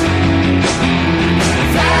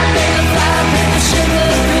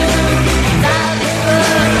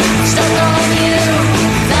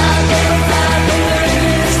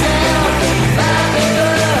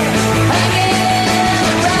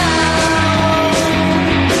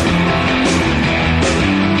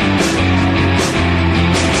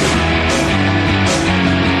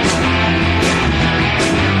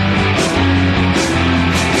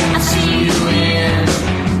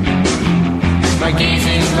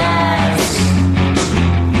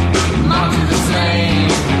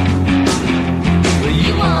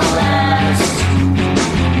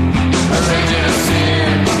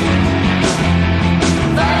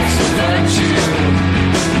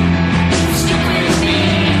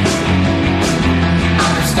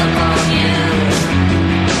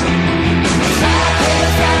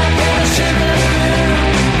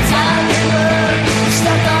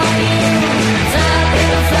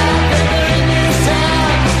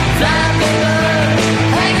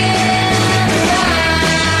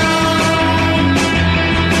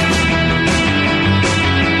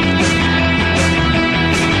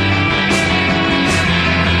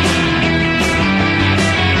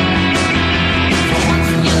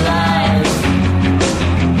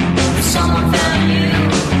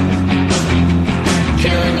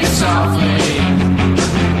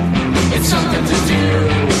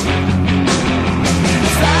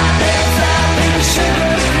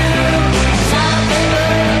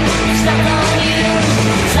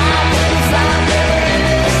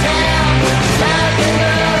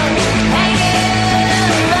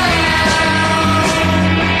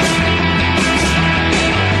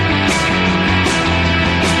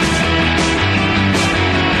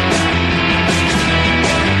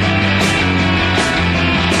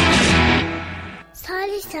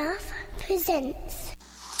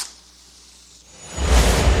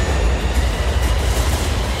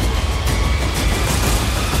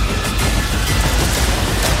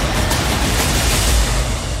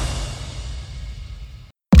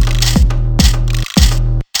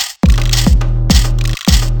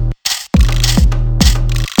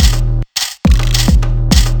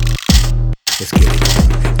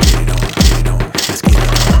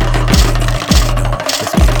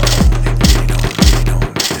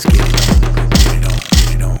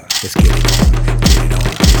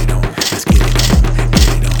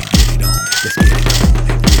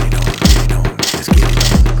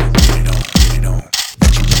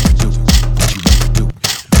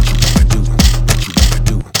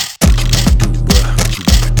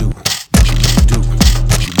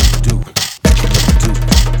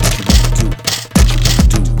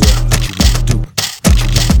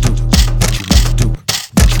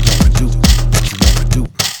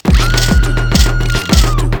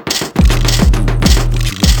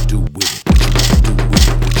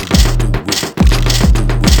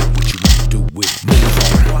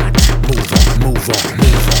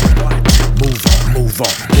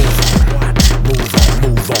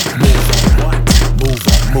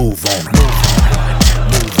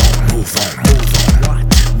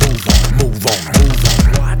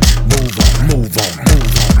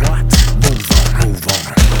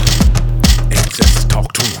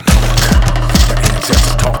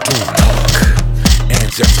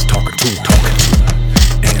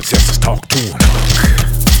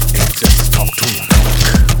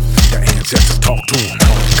 talk to him.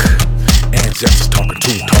 Ancestors talking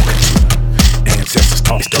to him. Ancestors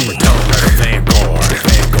talking to him. It's the return of the vanguard.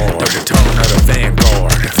 The return of the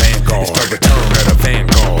vanguard. It's the return of the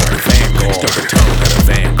vanguard. It's the return of the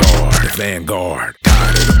vanguard.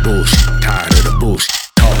 Tired of the bush.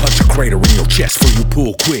 Punch a crater in your chest for you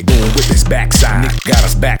pull quick. Boom with his backside. Nick got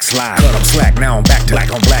us backslide. Cut him slack, now I'm back to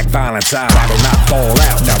black on black violence side. Try to not fall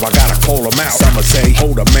out, now I gotta call him out. Some say,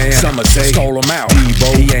 hold a man. Some say, stole him out.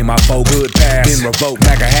 Debo, he ain't my foe, good pass. Been revoked,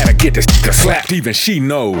 Mac I had to get this to slapped, even she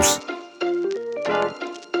knows.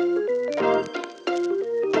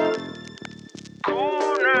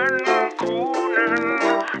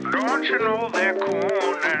 Don't you know they're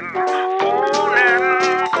coonin'?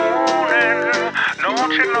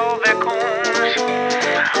 Don't you know they're coons?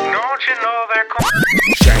 Don't you know they're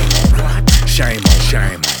coons? Shame on what? Shame on what?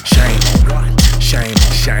 Shame on what?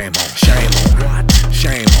 Shame on what?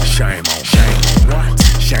 Shame on what?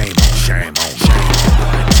 Shame on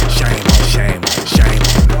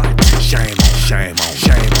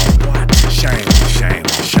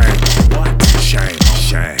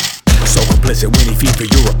So complicit when he feed for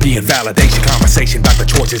European validation. Conversation about the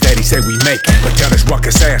choices that he said we make. But tell this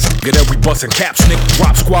ruckus ass, get every bustin' caps, Nick.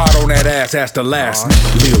 Drop squad on that ass, that's the last.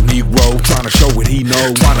 Lil Negro, trying to show what he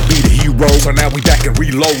know. Trying to be the hero, so now we back and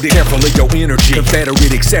reloaded. Careful of your energy,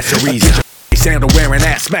 Confederate accessories. Sandal wearing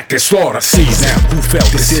ass smack this slaughter seas. Now who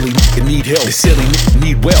felt this silly nigga need help? This silly nigga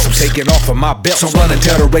need wealth. So taking off of my belt. So run and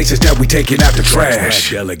tell the racists that we taking out the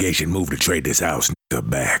trash. Delegation move to trade this house nigga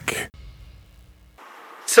back.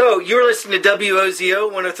 So, you're listening to WOZO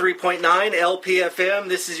 103.9 LPFM.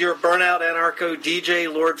 This is your Burnout Anarcho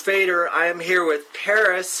DJ, Lord Fader. I am here with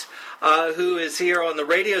Paris, who is here on the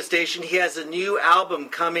radio station. He has a new album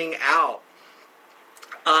coming out,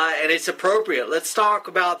 and it's appropriate. Let's talk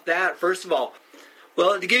about that, first of all.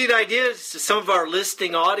 Well, to give you an idea to some of our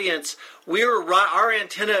listening audience, our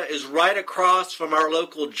antenna is right across from our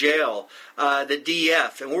local jail, the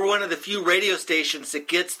DF, and we're one of the few radio stations that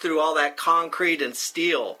gets through all that concrete and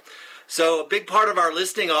steel. So a big part of our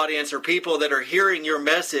listening audience are people that are hearing your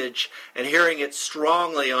message and hearing it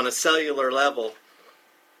strongly on a cellular level.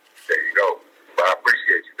 There you go. I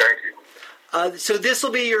appreciate you. Thank you. So this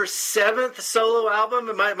will be your 7th solo album.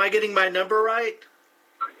 Am I getting my number right?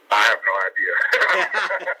 I have no idea.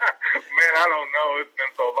 Man, I don't know. It's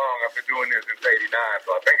been so long. I've been doing this since '89,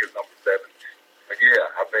 so I think it's number 7. But yeah,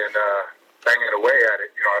 I've been banging away at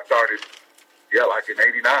it. You know, I started, like in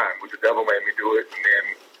 '89 with The Devil Made Me Do It, and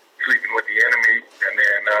then Sleeping with the Enemy, and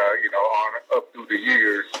then, on up through the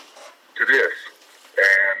years to this.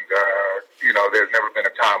 And, there's never been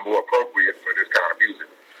a time more appropriate for this kind of music.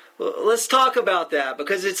 Well, let's talk about that,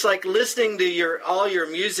 because it's like listening to all your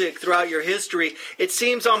music throughout your history. It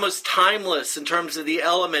seems almost timeless in terms of the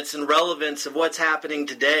elements and relevance of what's happening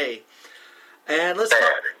today. And let's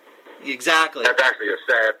talk. Exactly. That's actually a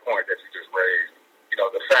sad point that you just raised. You know,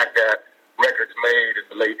 the fact that records made in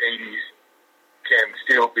the late 80s can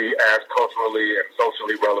still be as culturally and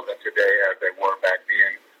socially relevant today as they were back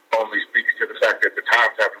then only speaks to the fact that the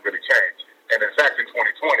times haven't really changed. And in fact, in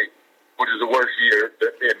 2020, which is the worst year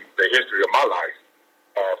in the history of my life,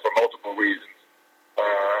 for multiple reasons.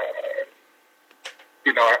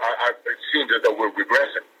 It seems as though we're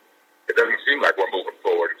regressing. It doesn't seem like we're moving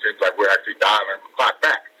forward. It seems like we're actually dialing the clock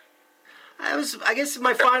back. I guess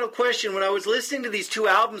my final question, when I was listening to these two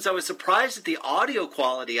albums, I was surprised at the audio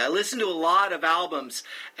quality. I listened to a lot of albums,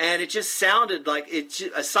 and it just sounded like,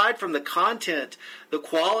 aside from the content, the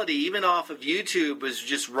quality, even off of YouTube, was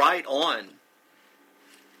just right on.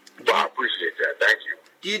 Well, I appreciate that. Thank you.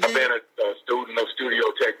 I've been a student of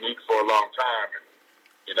studio technique for a long time.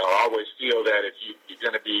 And, I always feel that if you're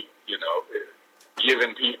going to be,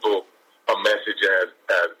 giving people a message as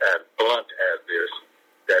blunt as this,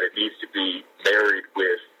 that it needs to be married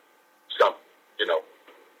with some,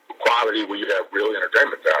 quality where you have real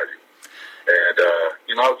entertainment value. And,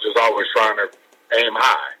 just always trying to aim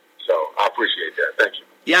high. So I appreciate that. Thank you.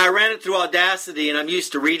 Yeah, I ran it through Audacity, and I'm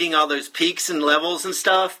used to reading all those peaks and levels and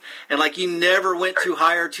stuff, and you never went too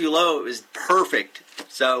high or too low. It was perfect.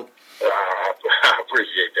 So I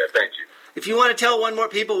appreciate that. Thank you. If you want to tell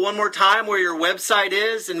people one more time where your website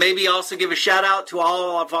is, and maybe also give a shout out to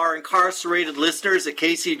all of our incarcerated listeners at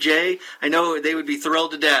KCJ, I know they would be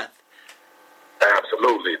thrilled to death.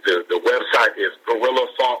 Absolutely. The website is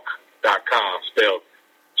gorillafunk.com, spelled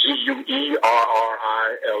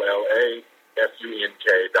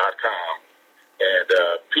GUERRILLAFUNK.com. And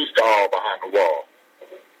peace to all behind the wall.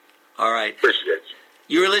 All right. Appreciate you.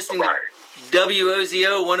 You're listening to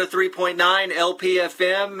WOZO 103.9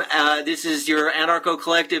 LPFM. This is your anarcho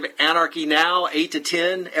collective, Anarchy Now, 8 to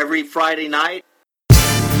 10 every Friday night.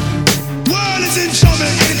 Well, always in trouble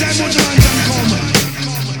anytime Mojo Man can come.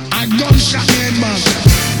 A gunshot me head back.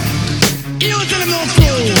 You tell them no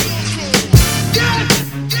fool. Get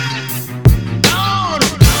down.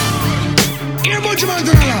 Here Mojo Man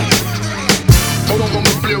tonight. Hold on, come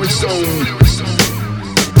play with sound.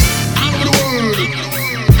 All over the world.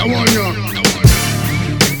 I want you.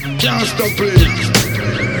 Can't stop playing.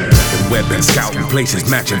 Weapons, scouting places,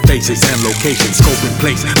 matching faces and locations, scoping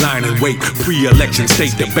place, line and wait, pre-election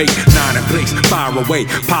state debate, 9 in place, fire away,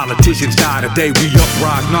 politicians die today, we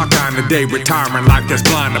uprise, knock on the day, retirement life that's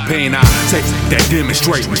blind to pain, I take that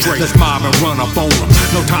demonstration, let's mob and run up on them,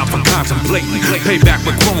 no time for contemplating, pay back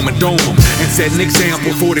with chrome and dome them, and set an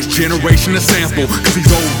example for this generation to sample, cause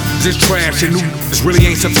these old just trash and new this really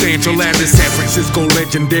ain't substantial as in San Francisco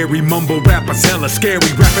legendary mumble rappers hella scary,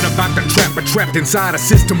 rapping about the trapper trapped inside a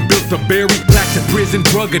system built to bury blacks in prison,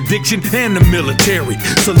 drug addiction, and the military.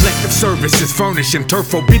 Selective services furnishing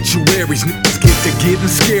turf obituaries. Niggas get to getting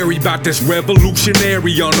scary about this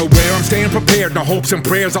revolutionary. Unaware, I'm staying prepared. The hopes and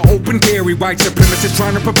prayers are open carry. White supremacists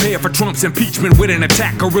trying to prepare for Trump's impeachment with an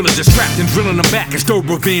attack. Gorillas just strapped and drilling them back and stir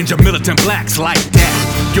revenge of militant blacks like that.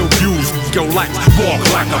 Yo views, yo lights, walk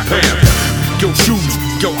like a panther. Yo shoes,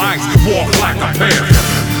 yo ice, walk like a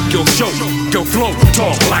panther. Yo show, yo flow,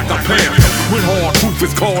 talk like a panther. When hard truth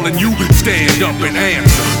is calling you, stand up and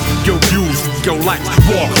answer. Yo views, yo lights,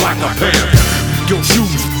 walk like a panther. Yo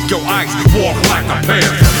shoes, yo ice, walk like a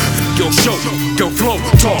panther. Yo show, yo flow,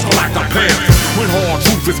 talk like a panther. When hard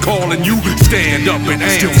truth is calling you, stand up and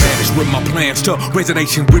answer. Still managed with my plans to raise a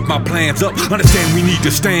nation with my plans up. Understand we need to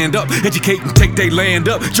stand up, educate and take they land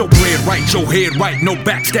up. Your bread right, your head right, no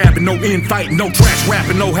backstabbing, no infighting, no trash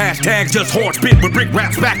rapping, no hashtags, just hard spit with brick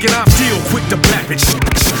raps back and I'm still quick to blap it.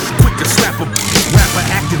 Quick to slap a rapper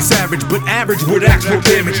acting savage, but average what actual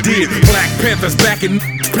damage did. Black Panthers back in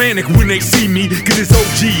panic when they see me, cause this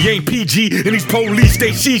OG ain't PG and these police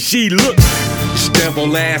they she. Look, this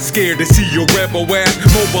devil ass scared to see your rebel ass.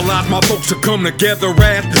 Mobilize my folks to come together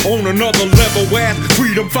ass on another level ass.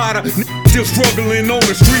 Freedom fighter, still struggling on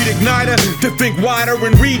the street igniter to think wider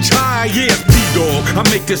and reach high. Yeah, P-Dog, I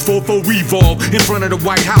make this 4-4 revolve in front of the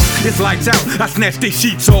White House. It's lights out, I snatch they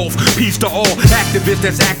sheets off. Peace to all activists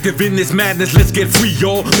that's active in this madness. Let's get free,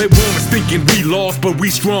 y'all. They want us thinking we lost, but we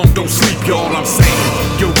strong. Don't sleep, y'all. I'm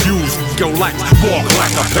saying, yo views, yo lights, walk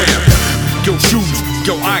like a panther. Yo shoes,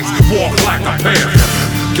 yo ice, walk like a panther.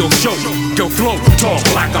 Yo show, yo flow, talk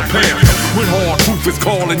like a panther. When hard truth is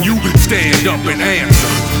calling you, stand up and answer.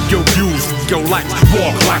 Yo views, yo lights,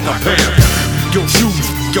 walk like a panther. Yo shoes,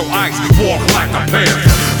 yo ice, walk like a panther.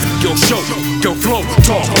 Yo show, yo flow,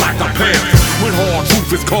 talk like a panther. When hard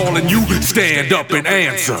truth is calling you, stand up and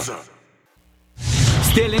answer.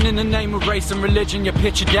 Stealing in the name of race and religion, you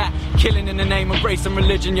picture that. Killing in the name of race and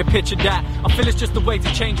religion, you picture that. I feel it's just a way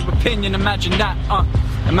to change your opinion. Imagine that,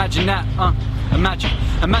 imagine that,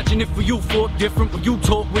 Imagine if we all thought different, when you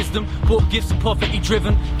taught wisdom, bought gifts of poverty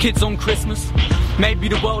driven, kids on Christmas. Maybe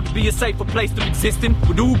the world would be a safer place to exist in.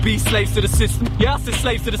 We'd all be slaves to the system. Yeah, I said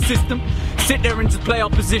slaves to the system. Sit there and just play our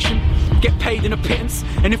position, get paid in a pittance.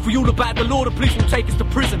 And if we all obey the law, the police will take us to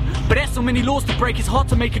prison. But there's so many laws to break, it's hard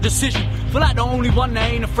to make a decision. Feel like the only one that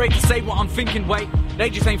ain't afraid to say what I'm thinking. Wait, they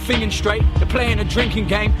just ain't thinking straight. They're playing a drinking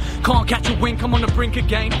game. Can't catch a wink, I'm on the brink of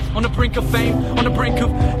game. On the brink of fame, on the brink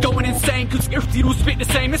of going insane. Cause everything will spit the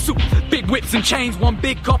same. It's big whips and chains, one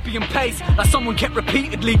big copy and paste. Like someone kept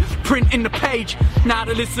repeatedly printing the page. Now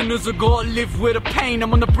the listeners are gotta live with the pain.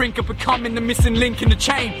 I'm on the brink of becoming the missing link in the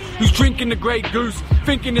chain. Who's drinking the Grey Goose,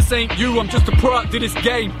 thinking this ain't you. I'm just a product of this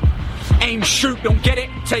game. Aim, shoot, don't get it?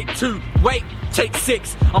 Take 2, wait, take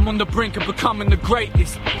 6. I'm on the brink of becoming the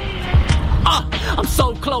greatest. I'm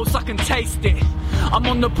so close, I can taste it. I'm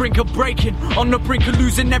on the brink of breaking, on the brink of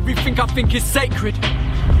losing everything I think is sacred.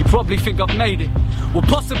 You probably think I've made it. Well,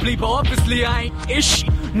 possibly, but obviously I ain't ish.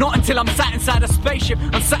 Not until I'm sat inside a spaceship.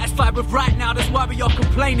 I'm satisfied with right now, that's why we are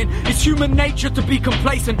complaining. It's human nature to be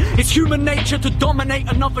complacent. It's human nature to dominate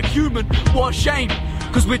another human. What a shame,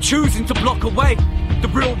 cause we're choosing to block away the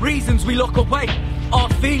real reasons we lock away our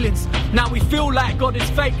feelings. Now we feel like God is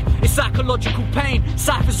fake. It's psychological pain,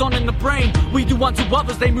 ciphers on in the brain. We do unto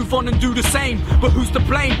others, they move on and do the same. But who's to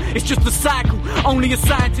blame? It's just a cycle, only a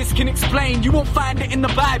scientist can explain. You won't find it in the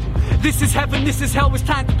Bible. This is heaven, this is hell, it's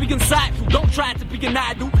time to be insightful. Don't try to be an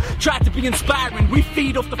idol, try to be inspiring. We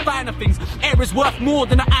feed off the finer things. Air is worth more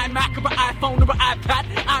than an iMac or an iPhone or an iPad.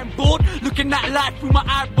 I'm bored, looking at life through my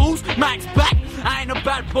eyeballs. Mike's back, I ain't a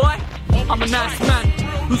bad boy, I'm a nice man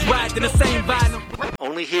who's riding the same vinyl.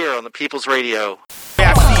 Only here on the People's Radio.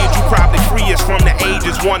 I see it, you probably free us from the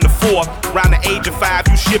ages 1 to 4. Around the age of 5,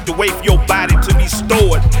 you shipped away for your body to be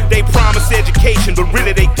stored. They promise education, but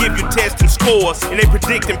really they give you tests and scores. And they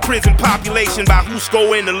predicting prison population by who's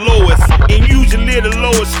scoring the lowest. And usually the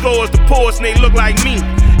lowest scores the poorest, and they look like me.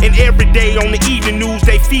 And every day on the evening news,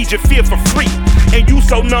 they feed your fear for free. And you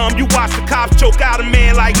so numb, you watch the cops choke out a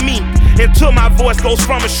man like me. Until my voice goes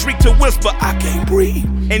from a shriek to whisper, I can't breathe.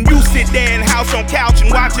 And you sit there in house on couch and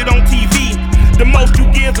watch it on TV. The most you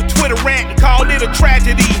give is a Twitter rant and call it a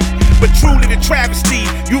tragedy. But truly the travesty,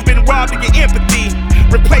 you've been robbed of your empathy,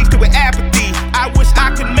 replaced it with apathy. I wish I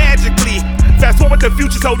could magically fast forward the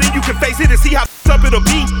future so then you can face it and see how up it'll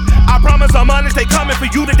be. I promise I'm honest, they coming for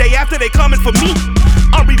you the day after they coming for me.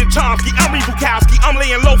 I'm reading Chomsky, I'm reading Bukowski, I'm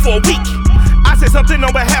laying low for a week. I said something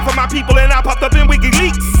on behalf of my people and I popped up in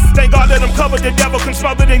WikiLeaks. Thank God that I'm covered, the devil can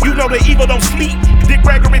smother, and you know the evil don't sleep. Dick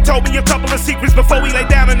Gregory told me a couple of secrets before he lay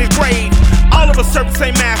down in his grave. All of us serve the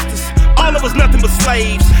same masters, all of us nothing but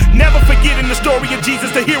slaves. Never forgetting the story of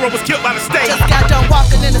Jesus, the hero was killed by mistake. Just got done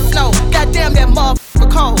walking in the snow, goddamn that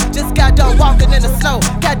motherfucker cold. Just got done walking in the snow,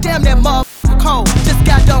 goddamn that motherfucker cold. Just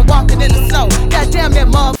got done walking in the snow, goddamn that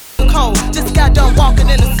motherfucker cold. Just got done walking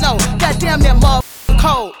in the snow, goddamn that motherfucker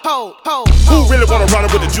cold, cold, cold. Who really wanna run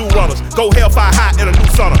it with the Jew runners? Go hellfire hot in a new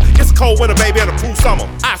summer. It's a cold winter, baby, and a blue summer.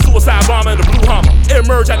 I suicide bomber in the blue Hummer.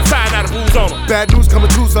 Emerge at the side, now the blues on them. Bad news coming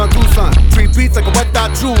Tucson. Treat beats like a wet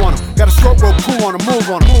dot Jew on them. Got a stroke roll cool on them, move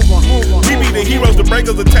on them. We be the heroes, the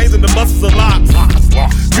breakers, the chains, and the muscles of locks.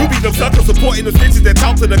 You be them suckers supporting the stitches that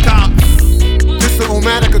talk to the cops. This the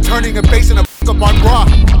Omatic turning and basing a up on rock.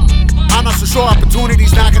 I'm not so sure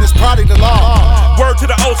opportunities knocking is probably the law. Word to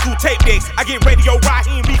the old school tape decks. I get radio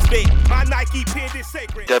Raheem Beats big. My Nike pin is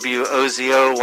sacred. WOZO